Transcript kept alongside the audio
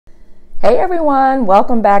Hey everyone,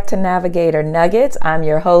 welcome back to Navigator Nuggets. I'm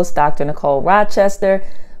your host, Dr. Nicole Rochester,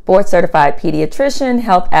 board certified pediatrician,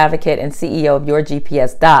 health advocate, and CEO of Your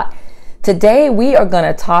GPS Doc. Today we are going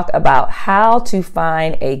to talk about how to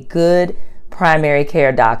find a good primary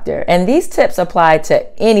care doctor. And these tips apply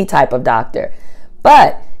to any type of doctor.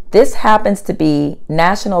 But this happens to be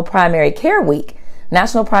National Primary Care Week.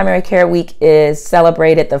 National Primary Care Week is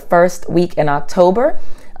celebrated the first week in October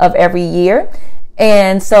of every year.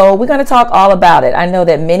 And so we're going to talk all about it. I know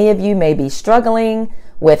that many of you may be struggling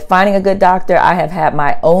with finding a good doctor. I have had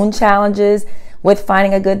my own challenges with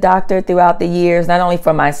finding a good doctor throughout the years, not only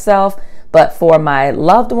for myself, but for my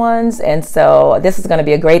loved ones. And so this is going to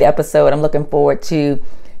be a great episode. I'm looking forward to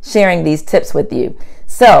sharing these tips with you.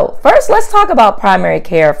 So first, let's talk about primary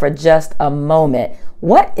care for just a moment.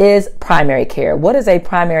 What is primary care? What is a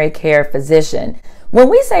primary care physician? When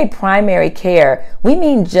we say primary care, we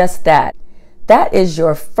mean just that. That is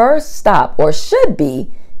your first stop, or should be,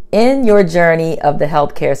 in your journey of the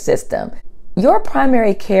healthcare system. Your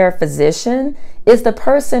primary care physician is the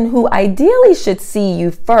person who ideally should see you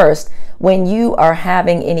first when you are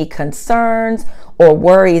having any concerns or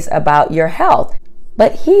worries about your health.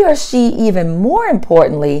 But he or she, even more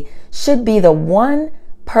importantly, should be the one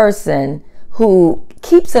person who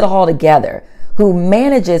keeps it all together, who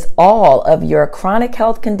manages all of your chronic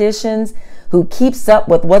health conditions, who keeps up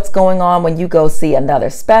with what's going on when you go see another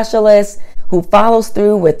specialist, who follows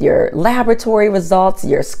through with your laboratory results,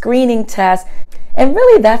 your screening tests. And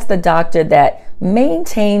really, that's the doctor that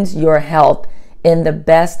maintains your health in the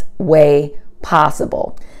best way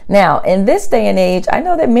possible. Now, in this day and age, I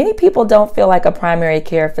know that many people don't feel like a primary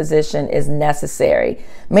care physician is necessary.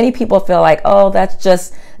 Many people feel like, oh, that's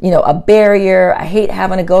just, a barrier. I hate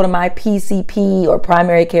having to go to my PCP or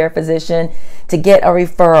primary care physician to get a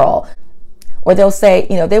referral. Or they'll say,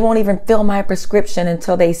 they won't even fill my prescription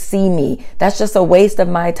until they see me. That's just a waste of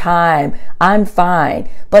my time. I'm fine.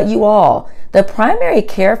 But the primary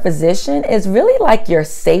care physician is really like your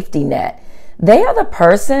safety net. They are the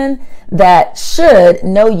person that should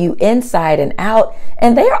know you inside and out.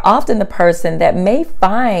 And they are often the person that may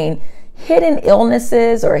find hidden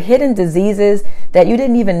illnesses or hidden diseases that you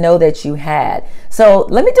didn't even know that you had. So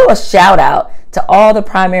let me do a shout out to all the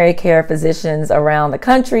primary care physicians around the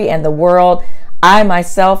country and the world. I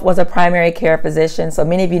myself was a primary care physician, so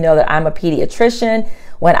many of you know that I'm a pediatrician.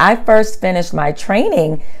 When I first finished my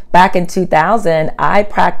training back in 2000, I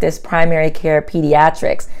practiced primary care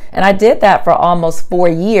pediatrics, and I did that for almost 4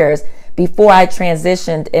 years before I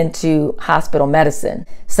transitioned into hospital medicine.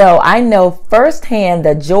 So I know firsthand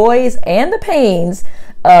the joys and the pains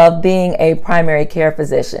of being a primary care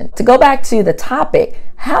physician. To go back to the topic,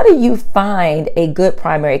 how do you find a good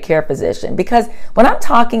primary care physician? Because when I'm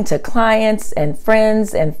talking to clients and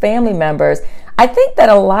friends and family members, I think that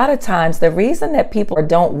a lot of times the reason that people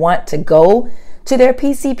don't want to go to their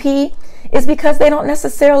PCP is because they don't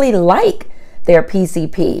necessarily like their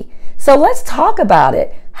PCP. So let's talk about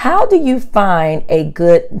it. How do you find a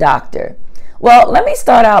good doctor? Well, let me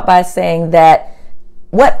start out by saying that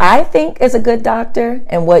what I think is a good doctor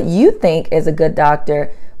and what you think is a good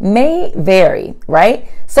doctor may vary, right?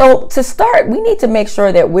 So to start, we need to make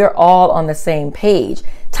sure that we're all on the same page.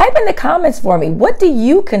 Type in the comments for me, what do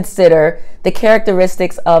you consider the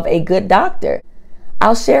characteristics of a good doctor?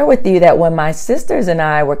 I'll share with you that when my sisters and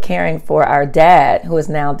I were caring for our dad, who is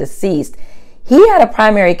now deceased, he had a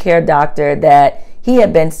primary care doctor that he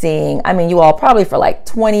had been seeing, you all probably for like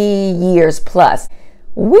 20 years plus.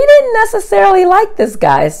 We didn't necessarily like this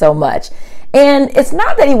guy so much. And it's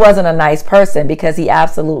not that he wasn't a nice person, because he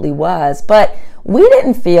absolutely was, but we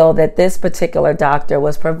didn't feel that this particular doctor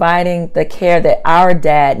was providing the care that our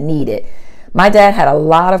dad needed. My dad had a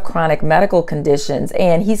lot of chronic medical conditions,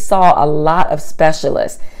 and he saw a lot of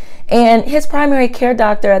specialists. And his primary care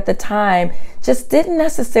doctor at the time just didn't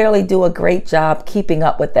necessarily do a great job keeping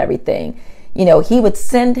up with everything. He would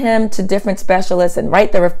send him to different specialists and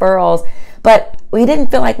write the referrals, but we didn't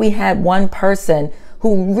feel like we had one person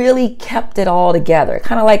who really kept it all together,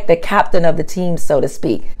 kind of like the captain of the team, so to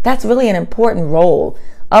speak. That's really an important role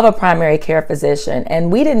of a primary care physician,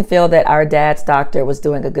 and we didn't feel that our dad's doctor was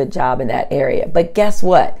doing a good job in that area. But guess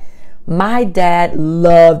what? My dad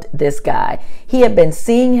loved this guy. He had been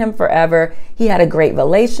seeing him forever. He had a great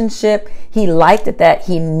relationship. He liked it that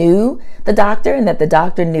he knew the doctor and that the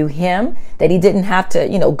doctor knew him, that he didn't have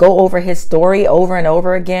to, go over his story over and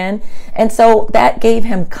over again. And so that gave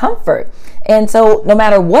him comfort. And so no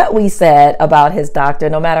matter what we said about his doctor,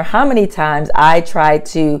 no matter how many times I tried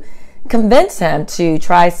to convince him to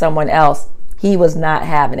try someone else, he was not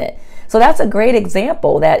having it. So that's a great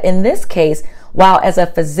example that in this case, while as a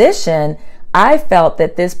physician, I felt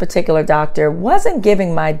that this particular doctor wasn't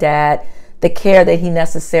giving my dad the care that he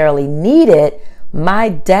necessarily needed. My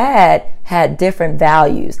dad had different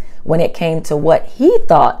values when it came to what he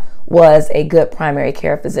thought was a good primary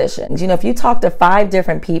care physician. You know, if you talk to 5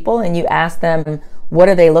 different people and you ask them what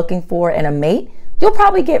are they looking for in a mate, you'll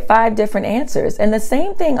probably get 5 different answers. And the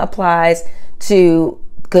same thing applies to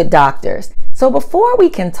good doctors. So before we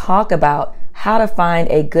can talk about how to find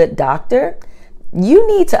a good doctor, you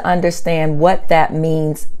need to understand what that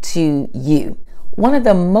means to you. One of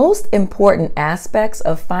the most important aspects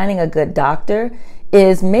of finding a good doctor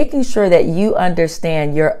is making sure that you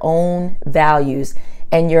understand your own values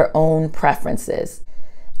and your own preferences.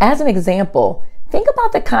 As an example, think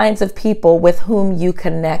about the kinds of people with whom you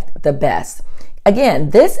connect the best. Again,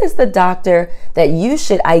 this is the doctor that you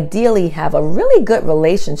should ideally have a really good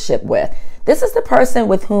relationship with. This is the person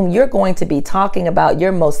with whom you're going to be talking about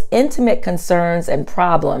your most intimate concerns and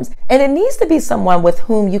problems. And it needs to be someone with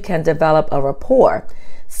whom you can develop a rapport.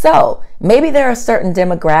 So maybe there are certain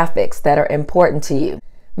demographics that are important to you.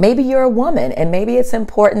 Maybe you're a woman and maybe it's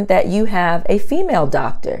important that you have a female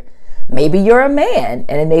doctor. Maybe you're a man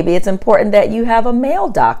and maybe it's important that you have a male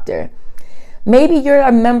doctor. Maybe you're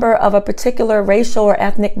a member of a particular racial or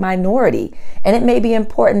ethnic minority, and it may be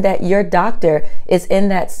important that your doctor is in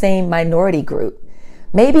that same minority group.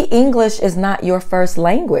 Maybe English is not your first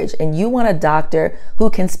language, and you want a doctor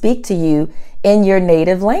who can speak to you in your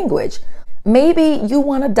native language. Maybe you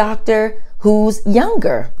want a doctor who's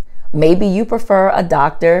younger. Maybe you prefer a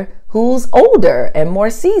doctor who's older and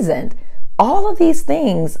more seasoned. All of these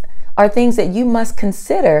things are things that you must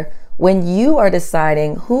consider when you are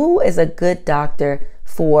deciding who is a good doctor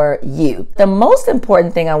for you. The most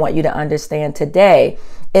important thing I want you to understand today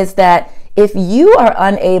is that if you are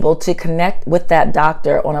unable to connect with that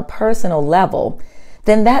doctor on a personal level,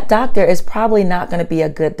 then that doctor is probably not going to be a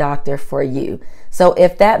good doctor for you. So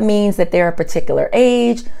if that means that they're a particular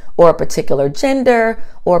age or a particular gender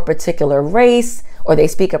or a particular race, or they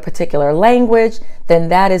speak a particular language, then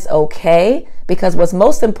that is okay, because what's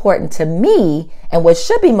most important to me and what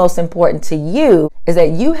should be most important to you is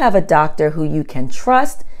that you have a doctor who you can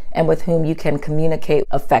trust and with whom you can communicate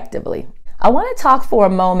effectively. I want to talk for a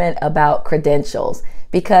moment about credentials,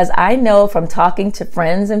 because I know from talking to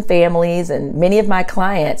friends and families and many of my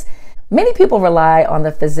clients, many people rely on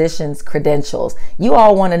the physician's credentials. You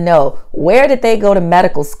all want to know, where did they go to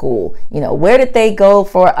medical school? Where did they go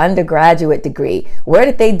for an undergraduate degree? Where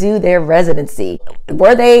did they do their residency?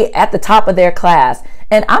 Were they at the top of their class?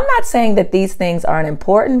 And I'm not saying that these things aren't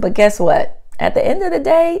important, but guess what? At the end of the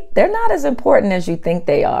day, they're not as important as you think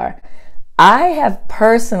they are. I have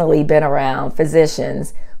personally been around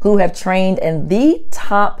physicians who have trained in the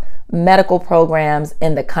top medical programs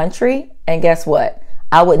in the country, and guess what?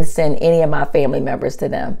 I wouldn't send any of my family members to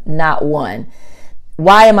them, not one.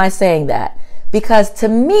 Why am I saying that? Because to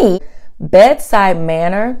me, bedside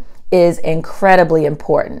manner is incredibly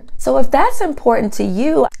important. So if that's important to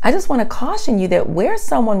you, I just want to caution you that where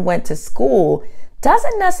someone went to school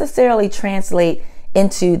doesn't necessarily translate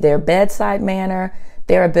into their bedside manner,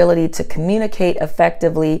 their ability to communicate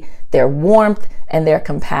effectively, their warmth, and their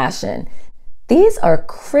compassion. These are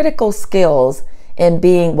critical skills in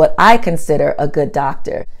being what I consider a good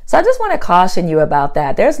doctor. So I just want to caution you about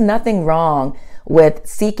that. There's nothing wrong with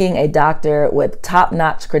seeking a doctor with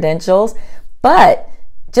top-notch credentials, but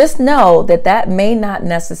just know that that may not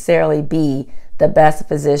necessarily be the best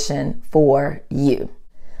physician for you.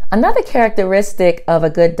 Another characteristic of a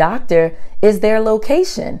good doctor is their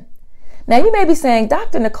location. Now you may be saying,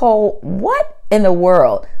 Dr. Nicole, what in the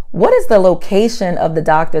world? What does the location of the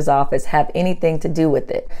doctor's office have anything to do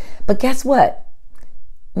with it? But guess what?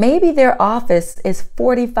 Maybe their office is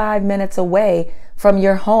 45 minutes away from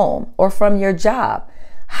your home or from your job.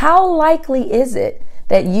 How likely is it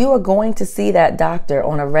that you are going to see that doctor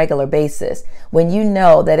on a regular basis when you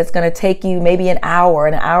know that it's going to take you maybe an hour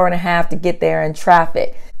and a half to get there in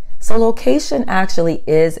traffic? So location actually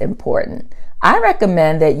is important. I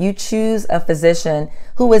recommend that you choose a physician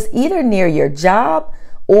who is either near your job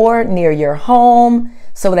or near your home,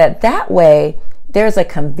 so that way there's a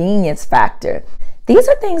convenience factor. These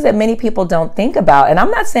are things that many people don't think about, and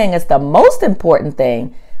I'm not saying it's the most important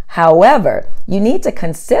thing. However, you need to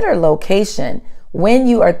consider location when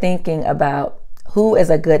you are thinking about who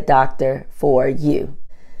is a good doctor for you.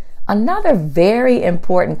 Another very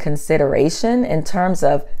important consideration in terms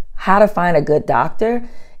of how to find a good doctor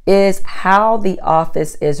is how the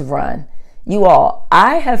office is run. You all,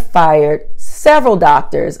 I have fired several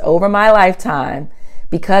doctors over my lifetime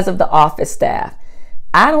because of the office staff.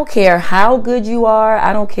 I don't care how good you are.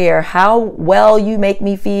 I don't care how well you make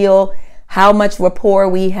me feel, how much rapport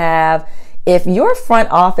we have. If your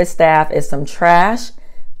front office staff is some trash,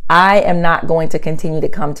 I am not going to continue to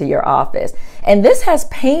come to your office. And this has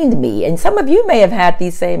pained me, and some of you may have had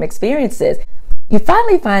these same experiences. You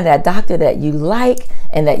finally find that doctor that you like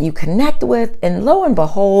and that you connect with, and lo and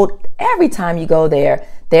behold, every time you go there,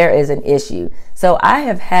 there is an issue. So I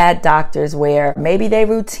have had doctors where maybe they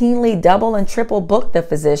routinely double and triple book the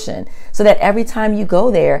physician so that every time you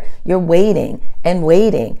go there, you're waiting and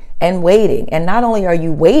waiting and waiting. And not only are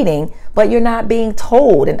you waiting, but you're not being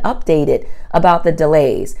told and updated about the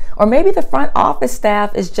delays. Or maybe the front office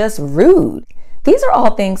staff is just rude. These are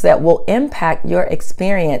all things that will impact your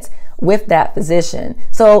experience with that physician.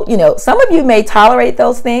 So, some of you may tolerate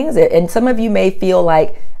those things, and some of you may feel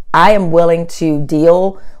like, I am willing to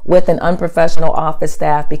deal with an unprofessional office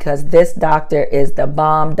staff because this doctor is the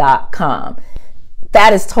bomb.com.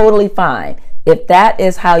 That is totally fine. If that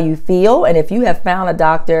is how you feel, and if you have found a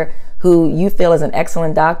doctor who you feel is an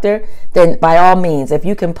excellent doctor, then by all means, if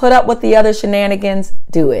you can put up with the other shenanigans,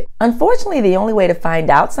 do it. Unfortunately, the only way to find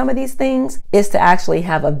out some of these things is to actually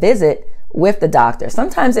have a visit with the doctor.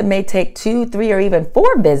 Sometimes it may take 2, 3, or even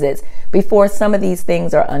 4 visits before some of these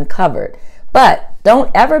things are uncovered. But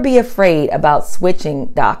don't ever be afraid about switching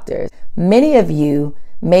doctors. Many of you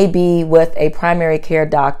may be with a primary care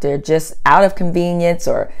doctor just out of convenience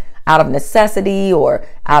or out of necessity or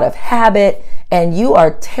out of habit, and you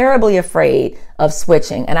are terribly afraid of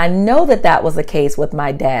switching. And I know that that was the case with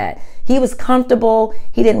my dad. He was comfortable.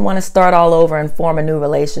 He didn't want to start all over and form a new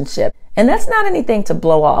relationship. And that's not anything to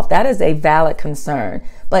blow off. That is a valid concern.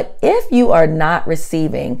 But if you are not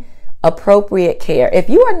receiving appropriate care, if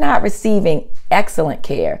you are not receiving excellent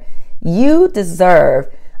care, you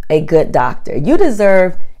deserve a good doctor. You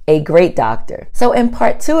deserve a great doctor. So in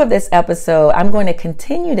part 2 of this episode, I'm going to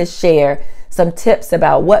continue to share some tips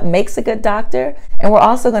about what makes a good doctor. And we're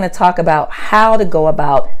also going to talk about how to go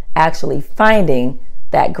about actually finding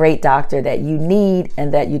that great doctor that you need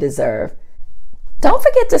and that you deserve. Don't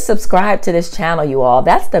forget to subscribe to this channel, you all.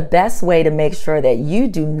 That's the best way to make sure that you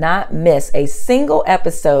do not miss a single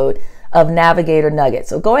episode of Navigator Nuggets.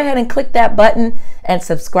 So go ahead and click that button and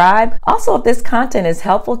subscribe. Also, if this content is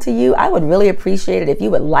helpful to you, I would really appreciate it if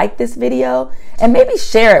you would like this video and maybe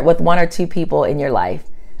share it with 1 or 2 people in your life.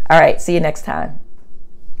 All right, see you next time.